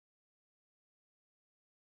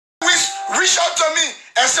reach out to me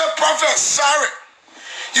and say, Prophet, sorry.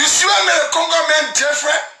 You see what made the Congo men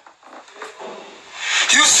different?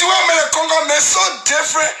 You see what made the Congo men so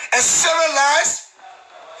different and civilized?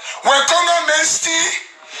 When Congo men steal,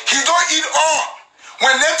 he don't eat all.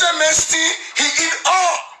 When nature men steal, he eat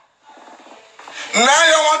all. Now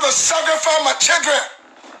you want to sacrifice my children.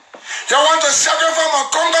 You want to sacrifice my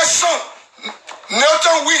Congo son.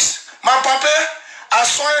 Milton Weeks, my papa, I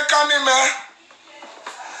saw it coming, man.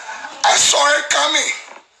 I saw it coming.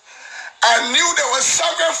 I knew they would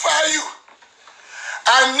sacrifice you.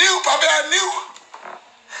 I knew, Papa, I knew.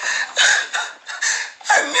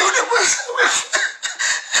 I knew they would sacrifice.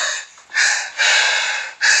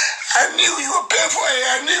 I knew you would pay for it.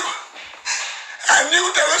 I knew. I knew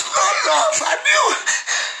there was no love. I knew.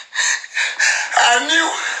 I knew.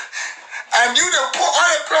 I knew they put all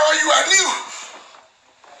the prayer on you. I knew.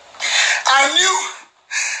 I knew.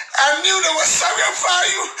 I knew they would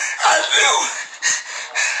sacrifice you. I knew.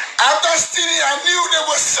 After stealing, I knew they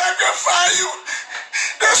would sacrifice you.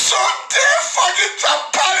 They're so damn fucking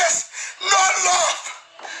palace. No love.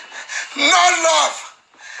 No love.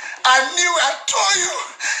 I knew. I told you.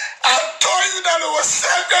 I told you that they would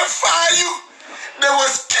sacrifice you. They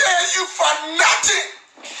would scare you for nothing.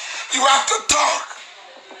 You have to talk.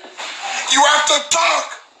 You have to talk.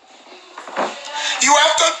 You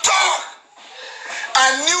have to talk.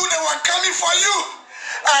 I knew they were coming for you.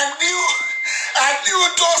 I knew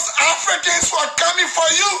those Africans were coming for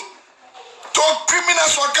you. Those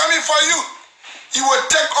criminals were coming for you. You would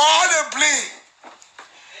take all the blame.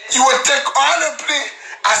 You would take all the blame.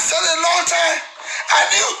 I said a long time. I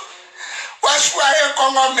knew. Why should I hear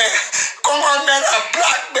Congo men? Congo men are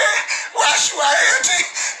black men. Why should I hear?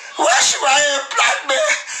 Why should I hear black men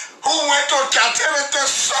who went to captivity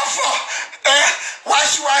suffer? Why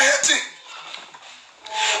should I hear it?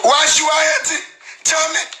 Why should I hear it? Tell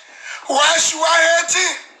me. Why should I hear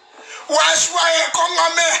it? Why should I hear Congo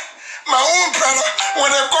men? My own brother, when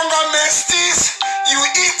the Congo men steals, you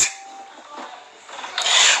eat.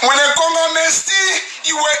 When the Congo men steal,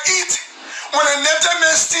 you will eat. When the native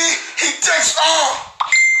man steal, he takes all.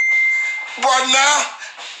 But now,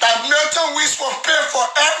 that Milton Weeks will pay for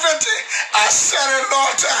everything. I said it a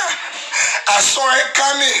long time. I saw it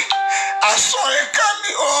coming. I saw it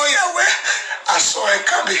coming. Oh, Yahweh. I saw it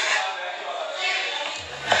coming.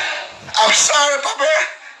 I'm sorry, Papa.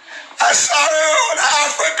 I'm sorry on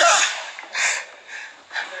Africa.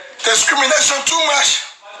 Discrimination too much.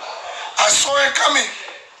 I saw it coming.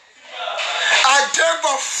 I gave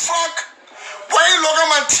a fuck. Why you look at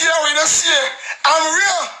my tear with this year? I'm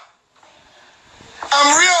real. I'm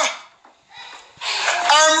real.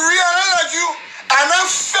 I'm real. I'm not like you. I'm not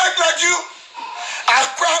fake like you. I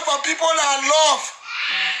cry for people that I love.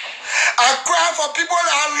 I cry for people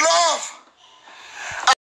that I love.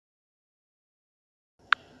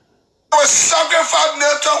 I was sacrificed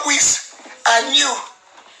Milton Weeks. I knew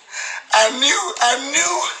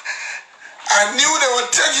they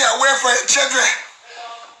would take you away from your children.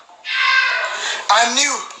 I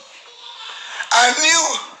knew.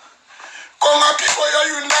 Congo people,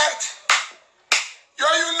 you unite.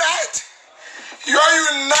 You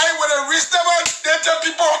unite with the reasonable nature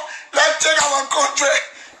people that take our country.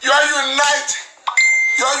 You unite.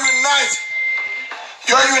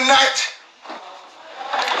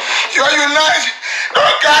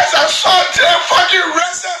 Those guys are so damn fucking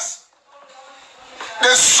racist.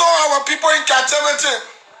 They saw our people in captivity.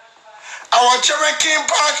 Our children came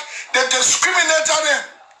back. They discriminated them.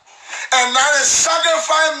 And now they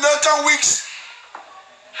sacrifice Milton Weeks.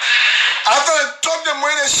 After they took them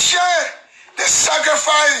away, they share. They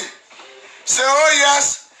sacrifice. Say, oh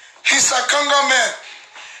yes, he's a Congo man.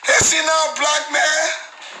 Is he now a black man?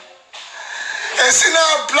 Is he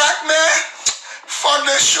now a black man? Fuck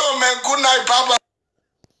the show, man. Good night, Baba.